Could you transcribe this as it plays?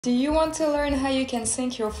Do you want to learn how you can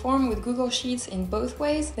sync your form with Google Sheets in both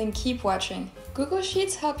ways? Then keep watching. Google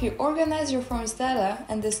Sheets help you organize your form's data,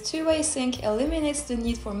 and this two-way sync eliminates the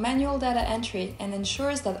need for manual data entry and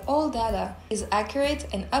ensures that all data is accurate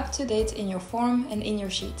and up-to-date in your form and in your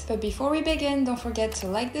sheet. But before we begin, don't forget to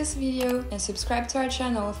like this video and subscribe to our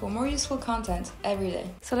channel for more useful content every day.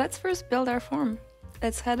 So let's first build our form.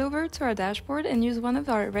 Let's head over to our dashboard and use one of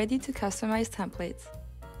our ready-to-customize templates.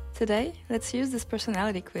 Today, let's use this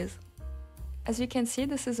personality quiz. As you can see,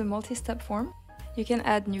 this is a multi-step form. You can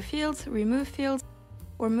add new fields, remove fields,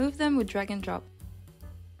 or move them with drag and drop.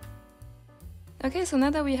 Okay, so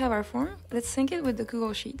now that we have our form, let's sync it with the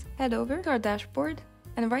Google Sheet. Head over to our dashboard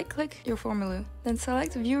and right-click your formula. Then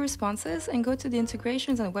select View Responses and go to the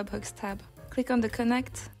Integrations and Webhooks tab. Click on the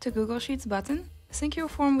Connect to Google Sheets button, sync your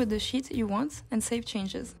form with the sheet you want, and save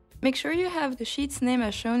changes. Make sure you have the sheet's name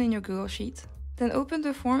as shown in your Google Sheet. Then open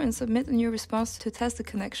the form and submit a new response to test the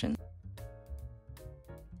connection.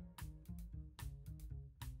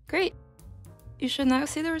 Great! You should now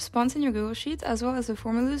see the response in your Google Sheet as well as the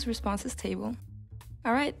formula's responses table.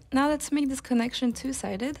 Alright, now let's make this connection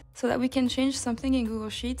two-sided so that we can change something in Google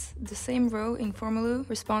Sheets, the same row in formula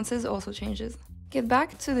responses also changes. Get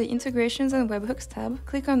back to the Integrations and Webhooks tab,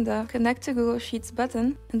 click on the Connect to Google Sheets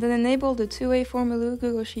button, and then enable the two-way formula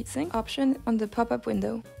Google Sheet Sync option on the pop-up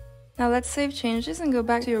window. Now let's save changes and go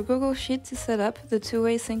back to your Google Sheet to set up the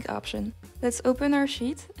two-way sync option. Let's open our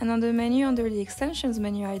sheet, and on the menu under the Extensions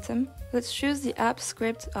menu item, let's choose the App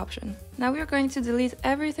Script option. Now we are going to delete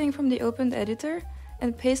everything from the opened editor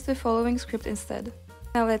and paste the following script instead.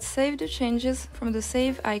 Now let's save the changes from the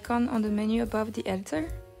Save icon on the menu above the editor.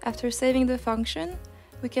 After saving the function,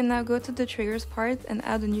 we can now go to the Triggers part and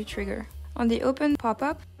add a new trigger. On the open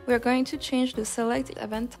pop-up, we are going to change the Select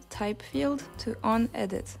Event Type field to On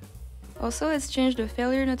Edit. Also, let's change the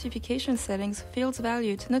failure notification settings field's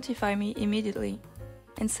value to notify me immediately,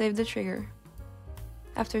 and save the trigger.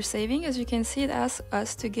 After saving, as you can see, it asks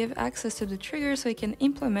us to give access to the trigger so it can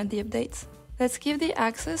implement the updates. Let's give the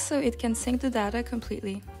access so it can sync the data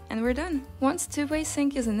completely. And we're done! Once two-way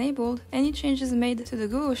sync is enabled, any changes made to the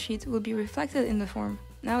Google Sheet will be reflected in the form.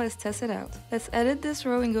 Now let's test it out. Let's edit this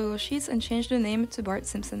row in Google Sheets and change the name to Bart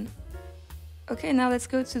Simpson. Okay, now let's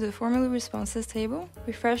go to the Formula Responses table,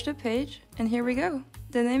 refresh the page, and here we go!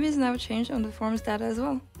 The name is now changed on the form's data as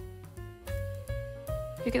well.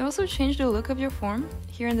 You can also change the look of your form,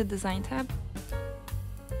 here in the Design tab.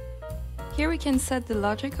 Here we can set the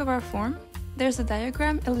logic of our form. There's a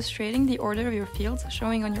diagram illustrating the order of your fields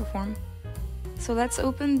showing on your form. So let's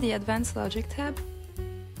open the Advanced Logic tab.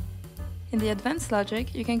 In the Advanced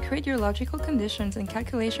Logic, you can create your logical conditions and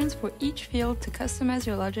calculations for each field to customize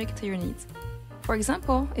your logic to your needs. For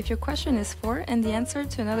example, if your question is 4 and the answer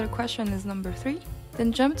to another question is number 3,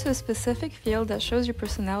 then jump to a specific field that shows your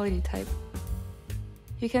personality type.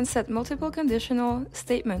 You can set multiple conditional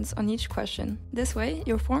statements on each question. This way,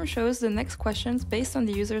 your form shows the next questions based on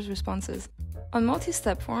the user's responses. On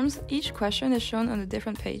multi-step forms, each question is shown on a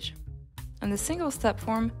different page. On the single-step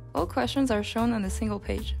form, all questions are shown on a single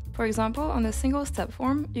page. For example, on the single-step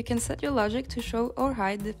form, you can set your logic to show or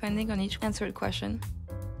hide depending on each answered question.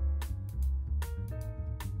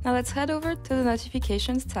 Now let's head over to the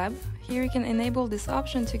Notifications tab. Here you can enable this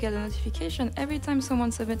option to get a notification every time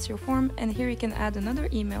someone submits your form, and here you can add another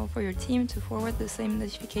email for your team to forward the same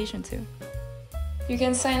notification to. You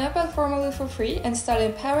can sign up at Formula for free and start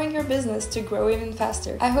empowering your business to grow even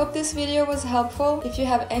faster. I hope this video was helpful. If you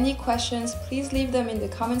have any questions, please leave them in the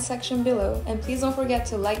comment section below, and please don't forget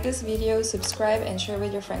to like this video, subscribe, and share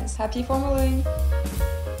with your friends. Happy formulating!